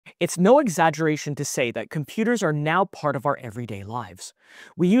It's no exaggeration to say that computers are now part of our everyday lives.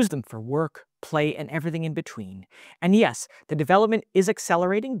 We use them for work, play, and everything in between. And yes, the development is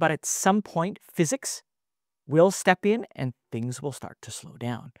accelerating, but at some point, physics will step in and things will start to slow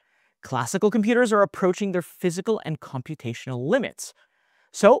down. Classical computers are approaching their physical and computational limits.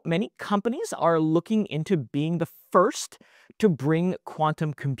 So many companies are looking into being the first to bring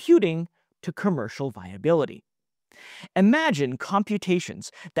quantum computing to commercial viability. Imagine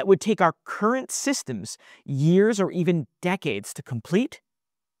computations that would take our current systems years or even decades to complete,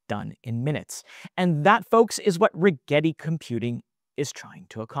 done in minutes. And that, folks, is what Rigetti Computing is trying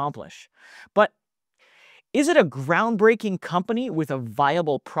to accomplish. But is it a groundbreaking company with a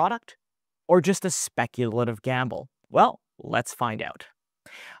viable product, or just a speculative gamble? Well, let's find out.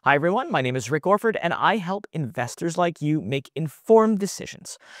 Hi everyone, my name is Rick Orford, and I help investors like you make informed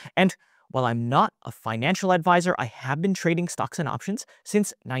decisions. And while I'm not a financial advisor, I have been trading stocks and options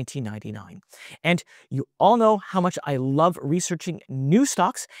since 1999. And you all know how much I love researching new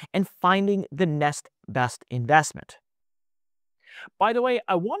stocks and finding the next best investment. By the way,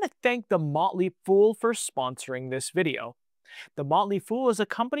 I want to thank the Motley Fool for sponsoring this video. The Motley Fool is a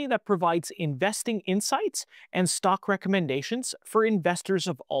company that provides investing insights and stock recommendations for investors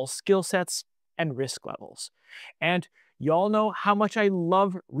of all skill sets and risk levels. And you all know how much I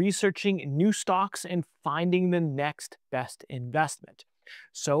love researching new stocks and finding the next best investment.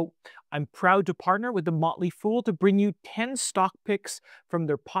 So I'm proud to partner with the Motley Fool to bring you 10 stock picks from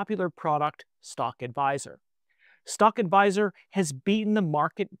their popular product, Stock Advisor. Stock Advisor has beaten the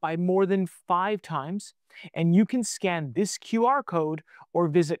market by more than 5 times, and you can scan this QR code or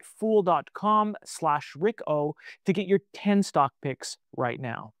visit fool.com/RickO to get your 10 stock picks right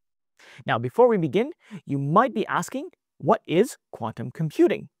now. Now, before we begin, you might be asking, what is quantum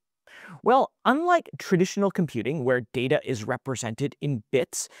computing? Well, unlike traditional computing where data is represented in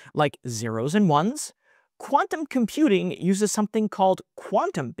bits like zeros and ones, quantum computing uses something called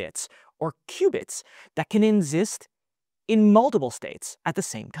quantum bits or qubits that can exist in multiple states at the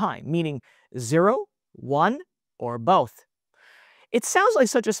same time, meaning 0, 1, or both. It sounds like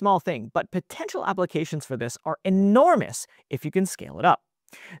such a small thing, but potential applications for this are enormous if you can scale it up.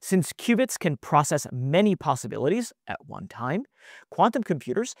 Since qubits can process many possibilities at one time, quantum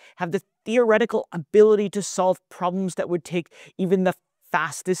computers have the theoretical ability to solve problems that would take even the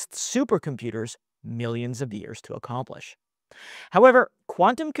fastest supercomputers millions of years to accomplish. However,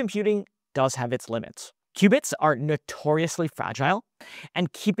 quantum computing does have its limits. Qubits are notoriously fragile,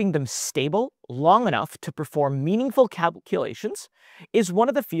 and keeping them stable long enough to perform meaningful calculations is one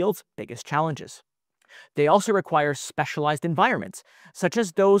of the field's biggest challenges. They also require specialized environments, such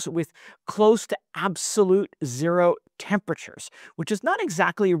as those with close to absolute zero temperatures, which is not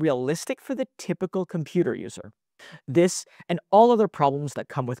exactly realistic for the typical computer user. This, and all other problems that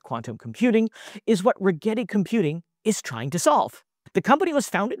come with quantum computing, is what Rigetti Computing is trying to solve. The company was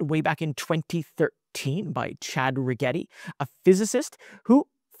founded way back in 2013 by Chad Rigetti, a physicist who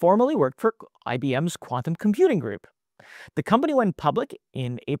formerly worked for IBM's quantum computing group. The company went public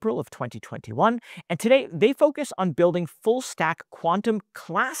in April of 2021, and today they focus on building full-stack quantum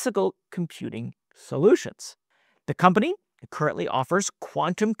classical computing solutions. The company currently offers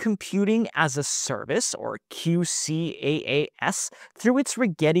quantum computing as a service, or QCaaS, through its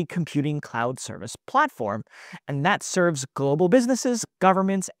Rigetti Computing Cloud Service platform, and that serves global businesses,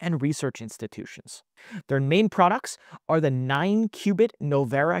 governments, and research institutions. Their main products are the 9-qubit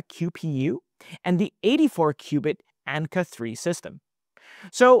Novera QPU and the 84-qubit Anka-3 system.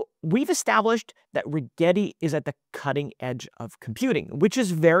 So we've established that Rigetti is at the cutting edge of computing, which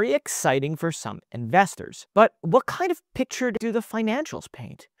is very exciting for some investors. But what kind of picture do the financials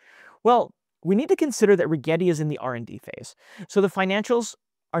paint? Well, we need to consider that Rigetti is in the R&D phase, so the financials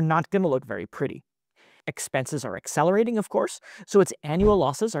are not going to look very pretty. Expenses are accelerating, of course, so its annual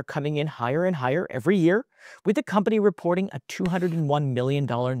losses are coming in higher and higher every year, with the company reporting a $201 million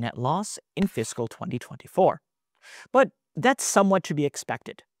net loss in fiscal 2024. But that's somewhat to be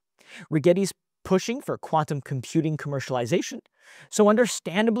expected. Rigetti's pushing for quantum computing commercialization, so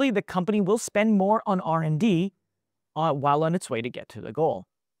understandably the company will spend more on R&D while on its way to get to the goal.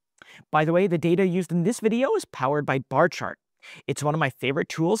 By the way, the data used in this video is powered by barchart. It's one of my favorite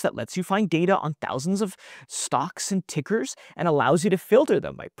tools that lets you find data on thousands of stocks and tickers and allows you to filter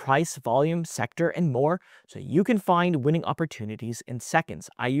them by price, volume, sector, and more so you can find winning opportunities in seconds.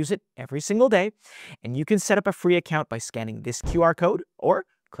 I use it every single day, and you can set up a free account by scanning this QR code or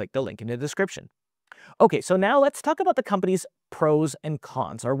click the link in the description. Okay, so now let's talk about the company's pros and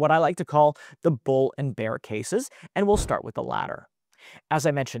cons, or what I like to call the bull and bear cases, and we'll start with the latter. As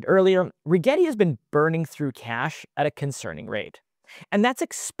I mentioned earlier, Rigetti has been burning through cash at a concerning rate. And that's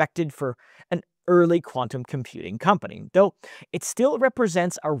expected for an early quantum computing company, though it still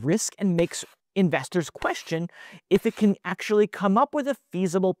represents a risk and makes investors question if it can actually come up with a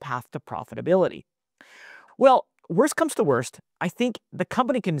feasible path to profitability. Well, worst comes to worst, I think the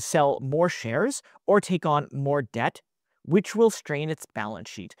company can sell more shares or take on more debt, which will strain its balance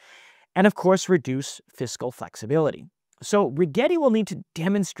sheet and, of course, reduce fiscal flexibility. So Rigetti will need to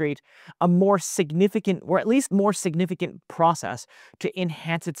demonstrate a more significant, or at least more significant process to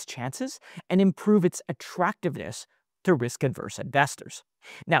enhance its chances and improve its attractiveness to risk-averse investors.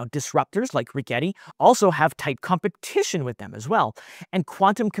 Now, disruptors like Rigetti also have tight competition with them as well, and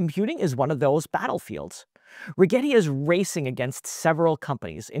quantum computing is one of those battlefields. Rigetti is racing against several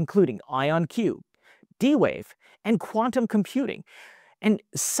companies, including IonQ, D-Wave, and quantum computing. And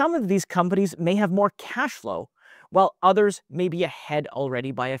some of these companies may have more cash flow, while others may be ahead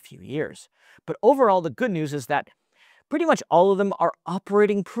already by a few years. But overall, the good news is that pretty much all of them are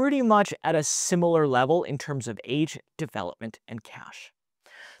operating pretty much at a similar level in terms of age, development, and cash.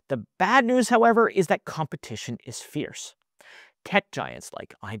 The bad news, however, is that competition is fierce. Tech giants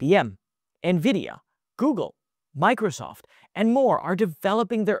like IBM, NVIDIA, Google, Microsoft, and more are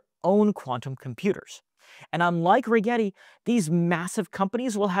developing their own quantum computers. And unlike Rigetti, these massive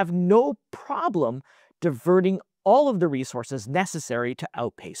companies will have no problem diverting all of the resources necessary to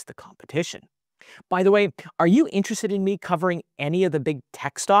outpace the competition. By the way, are you interested in me covering any of the big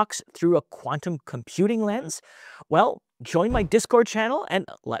tech stocks through a quantum computing lens? Well, join my Discord channel and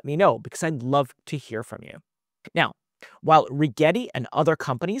let me know, because I'd love to hear from you. Now, while Rigetti and other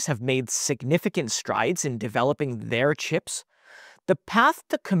companies have made significant strides in developing their chips, the path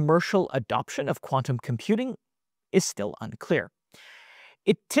to commercial adoption of quantum computing is still unclear.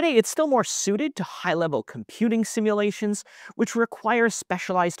 Today, it's still more suited to high-level computing simulations, which require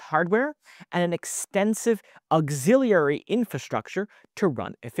specialized hardware and an extensive auxiliary infrastructure to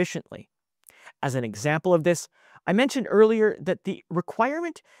run efficiently. As an example of this, I mentioned earlier that the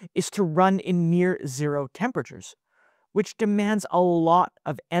requirement is to run in near-zero temperatures, which demands a lot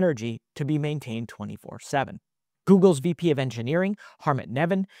of energy to be maintained 24/7. Google's VP of Engineering, Harmit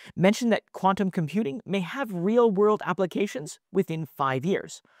Nevin, mentioned that quantum computing may have real-world applications within 5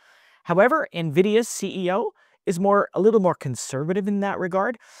 years. However, NVIDIA's CEO is a little more conservative in that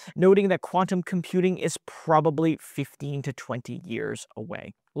regard, noting that quantum computing is probably 15 to 20 years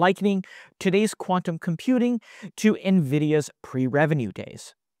away, likening today's quantum computing to NVIDIA's pre-revenue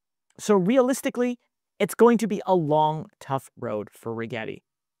days. So realistically, it's going to be a long, tough road for Rigetti.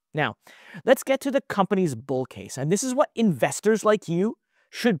 Now, let's get to the company's bull case, and this is what investors like you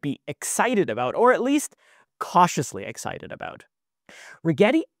should be excited about, or at least cautiously excited about.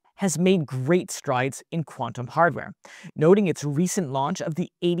 Rigetti has made great strides in quantum hardware, noting its recent launch of the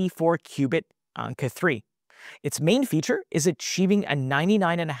 84-qubit IonQ3. Its main feature is achieving a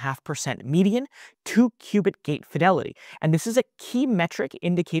 99.5% median 2-qubit gate fidelity, and this is a key metric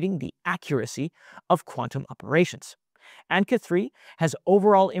indicating the accuracy of quantum operations. IonQ3 has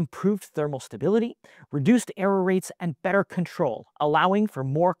overall improved thermal stability, reduced error rates, and better control, allowing for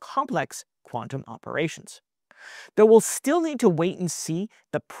more complex quantum operations. Though we'll still need to wait and see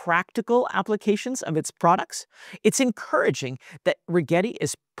the practical applications of its products, it's encouraging that Rigetti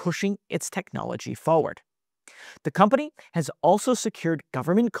is pushing its technology forward. The company has also secured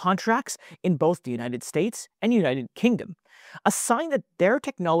government contracts in both the United States and United Kingdom, a sign that their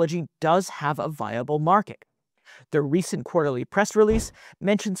technology does have a viable market. The recent quarterly press release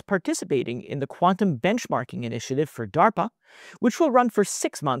mentions participating in the Quantum Benchmarking Initiative for DARPA, which will run for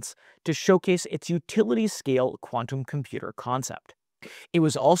 6 months to showcase its utility-scale quantum computer concept. It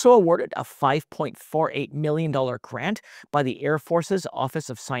was also awarded a $5.48 million grant by the Air Force's Office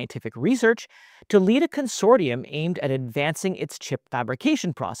of Scientific Research to lead a consortium aimed at advancing its chip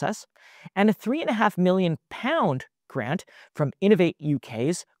fabrication process, and a £3.5 million grant from Innovate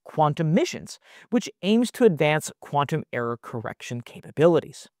UK's Quantum Missions, which aims to advance quantum error correction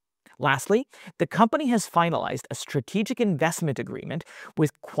capabilities. Lastly, the company has finalized a strategic investment agreement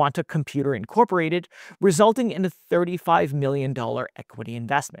with Quanta Computer Incorporated, resulting in a $35 million equity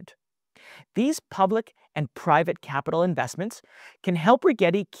investment. These public and private capital investments can help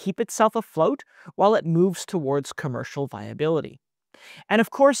Rigetti keep itself afloat while it moves towards commercial viability. And of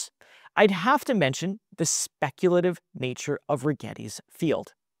course, I'd have to mention the speculative nature of Rigetti's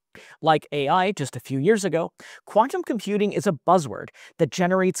field. Like AI just a few years ago, quantum computing is a buzzword that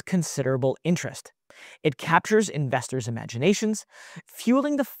generates considerable interest. It captures investors' imaginations,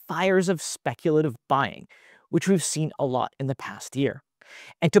 fueling the fires of speculative buying, which we've seen a lot in the past year.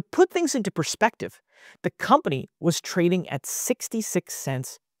 And to put things into perspective, the company was trading at 66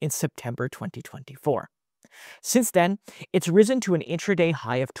 cents in September 2024. Since then, it's risen to an intraday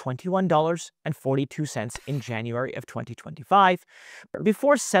high of $21.42 in January of 2025,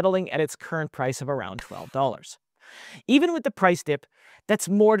 before settling at its current price of around $12. Even with the price dip, that's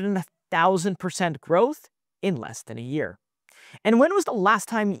more than 1,000% growth in less than a year. And when was the last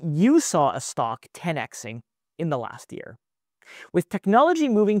time you saw a stock 10xing in the last year? With technology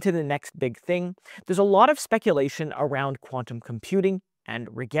moving to the next big thing, there's a lot of speculation around quantum computing and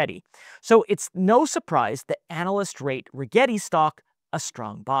Rigetti. So it's no surprise that analysts rate Rigetti stock a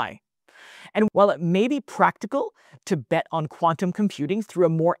strong buy. And while it may be practical to bet on quantum computing through a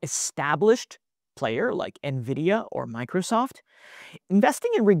more established player like Nvidia or Microsoft,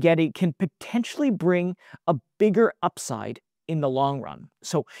 investing in Rigetti can potentially bring a bigger upside in the long run.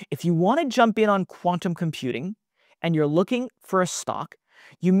 So if you want to jump in on quantum computing and you're looking for a stock,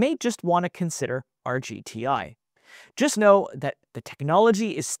 you may just want to consider RGTI. Just know that the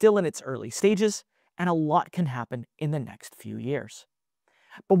technology is still in its early stages and a lot can happen in the next few years.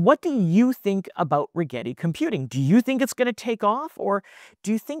 But what do you think about Rigetti Computing? Do you think it's going to take off, or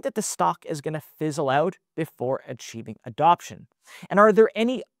do you think that the stock is going to fizzle out before achieving adoption? And are there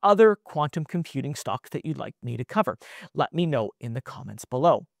any other quantum computing stocks that you'd like me to cover? Let me know in the comments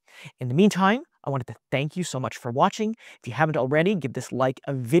below. In the meantime, I wanted to thank you so much for watching. If you haven't already, give this like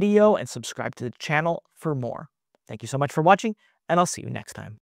a video and subscribe to the channel for more. Thank you so much for watching, and I'll see you next time.